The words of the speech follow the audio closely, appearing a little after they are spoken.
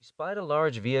spied a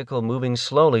large vehicle moving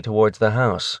slowly towards the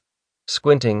house.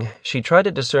 Squinting, she tried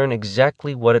to discern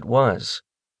exactly what it was,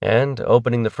 and,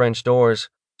 opening the French doors,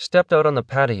 stepped out on the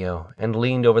patio and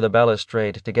leaned over the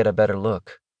balustrade to get a better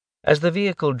look. As the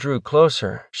vehicle drew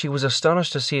closer, she was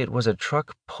astonished to see it was a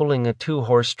truck pulling a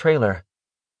 2-horse trailer.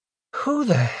 Who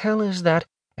the hell is that,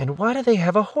 and why do they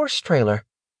have a horse trailer?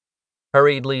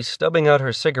 Hurriedly stubbing out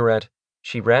her cigarette,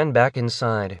 she ran back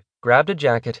inside, grabbed a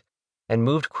jacket, and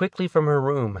moved quickly from her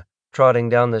room, trotting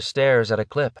down the stairs at a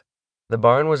clip. The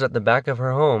barn was at the back of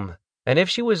her home, and if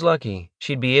she was lucky,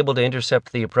 she'd be able to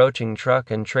intercept the approaching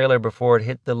truck and trailer before it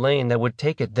hit the lane that would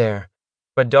take it there.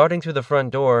 But darting through the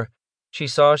front door, she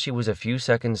saw she was a few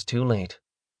seconds too late.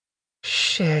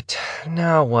 Shit,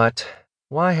 now what?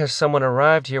 Why has someone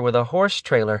arrived here with a horse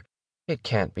trailer? It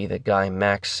can't be the guy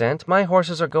Max sent. My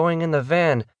horses are going in the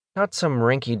van, not some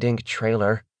rinky-dink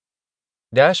trailer.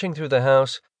 Dashing through the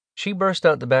house, she burst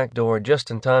out the back door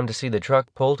just in time to see the truck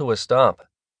pull to a stop.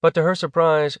 But to her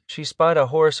surprise, she spied a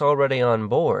horse already on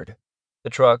board. The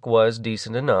truck was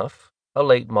decent enough, a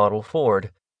late-model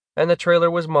Ford, and the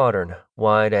trailer was modern,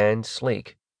 wide, and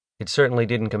sleek. It certainly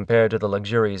didn't compare to the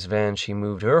luxurious van she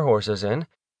moved her horses in,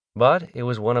 but it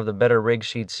was one of the better rigs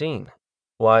she'd seen.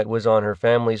 Why it was on her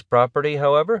family's property,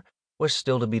 however, was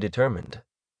still to be determined.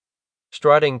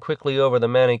 Striding quickly over the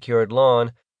manicured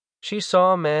lawn, she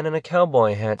saw a man in a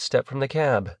cowboy hat step from the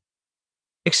cab.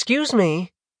 "Excuse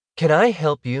me, can I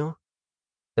help you?"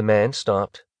 The man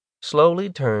stopped, slowly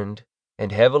turned,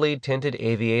 and heavily tinted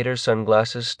aviator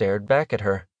sunglasses stared back at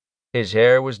her. His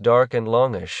hair was dark and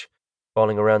longish,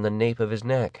 falling around the nape of his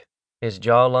neck, his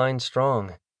jawline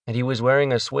strong, and he was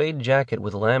wearing a suede jacket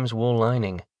with lamb's wool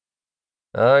lining.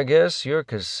 "I guess you're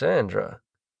Cassandra."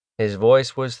 His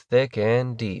voice was thick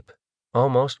and deep,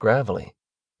 almost gravelly.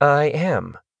 "I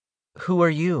am. Who are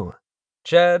you?"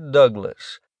 "Chad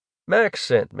Douglas. Max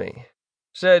sent me.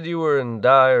 Said you were in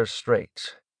dire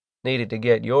straits. Needed to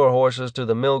get your horses to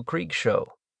the Mill Creek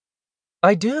show."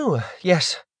 "I do.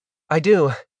 Yes, I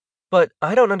do. But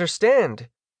I don't understand.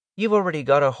 You've already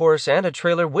got a horse and a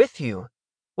trailer with you.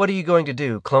 What are you going to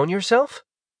do, clone yourself?"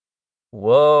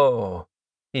 "Whoa,"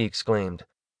 he exclaimed,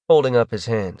 holding up his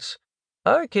hands.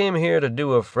 "I came here to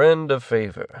do a friend a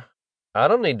favor. I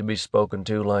don't need to be spoken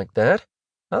to like that.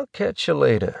 I'll catch you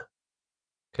later."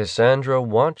 Cassandra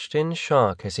watched in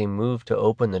shock as he moved to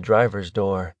open the driver's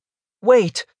door.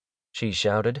 "Wait!" she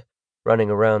shouted, running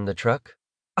around the truck.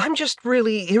 "I'm just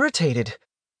really irritated.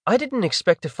 I didn't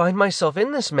expect to find myself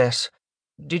in this mess.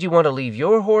 Did you want to leave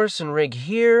your horse and rig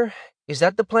here? Is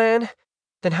that the plan?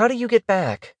 Then how do you get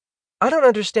back? I don't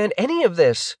understand any of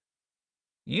this."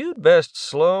 "You'd best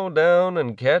slow down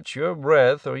and catch your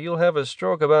breath, or you'll have a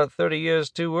stroke about 30 years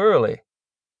too early."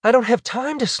 "I don't have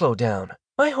time to slow down.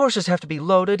 My horses have to be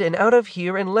loaded and out of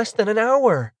here in less than an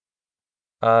hour."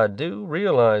 "I do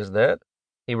realize that,"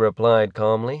 he replied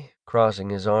calmly, crossing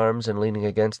his arms and leaning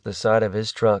against the side of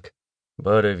his truck.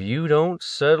 "But if you don't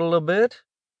settle a bit,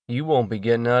 you won't be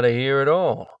getting out of here at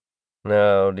all.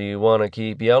 Now, do you want to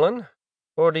keep yelling,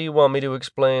 or do you want me to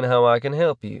explain how I can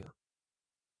help you?"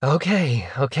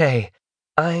 Okay.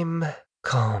 I'm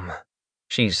calm,"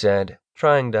 she said,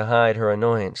 trying to hide her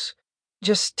annoyance.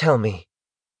 "Just tell me."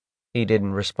 He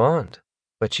didn't respond,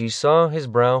 but she saw his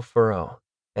brow furrow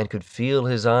and could feel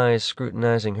his eyes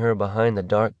scrutinizing her behind the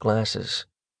dark glasses.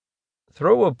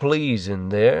 "Throw a please in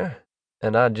there,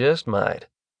 and I just might."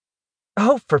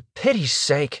 "Oh, for pity's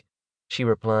sake," she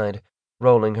replied,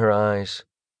 rolling her eyes.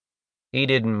 He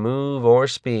didn't move or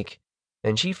speak,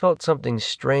 and she felt something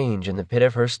strange in the pit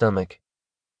of her stomach.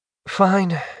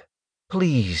 "Fine.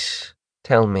 Please,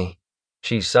 tell me,"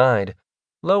 she sighed,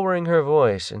 lowering her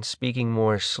voice and speaking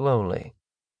more slowly.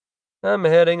 "I'm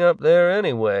heading up there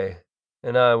anyway,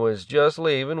 and I was just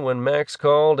leaving when Max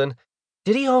called and—"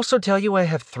 "Did he also tell you I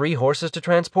have 3 horses to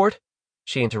transport?"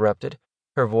 she interrupted,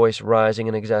 her voice rising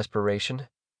in exasperation.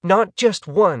 "Not just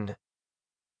 1."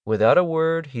 Without a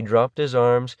word, he dropped his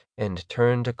arms and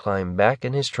turned to climb back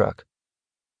in his truck.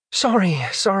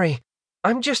 Sorry.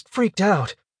 I'm just freaked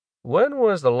out." "When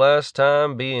was the last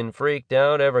time being freaked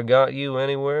out ever got you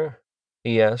anywhere?"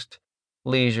 he asked,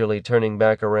 leisurely turning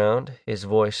back around, his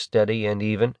voice steady and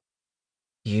even.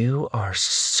 "You are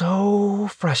so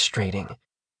frustrating,"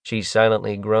 she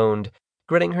silently groaned,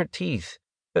 gritting her teeth,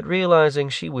 but realizing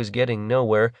she was getting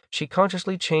nowhere, she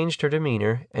consciously changed her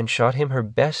demeanor and shot him her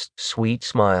best sweet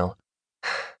smile.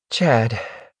 "Chad,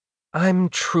 I'm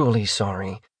truly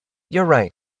sorry. You're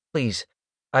right. Please,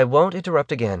 I won't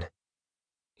interrupt again."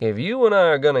 "If you and I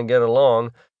are going to get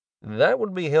along, that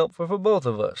would be helpful for both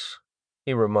of us,"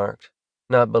 he remarked,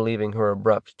 not believing her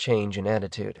abrupt change in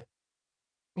attitude.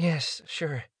 "Yes,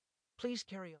 sure. Please carry on."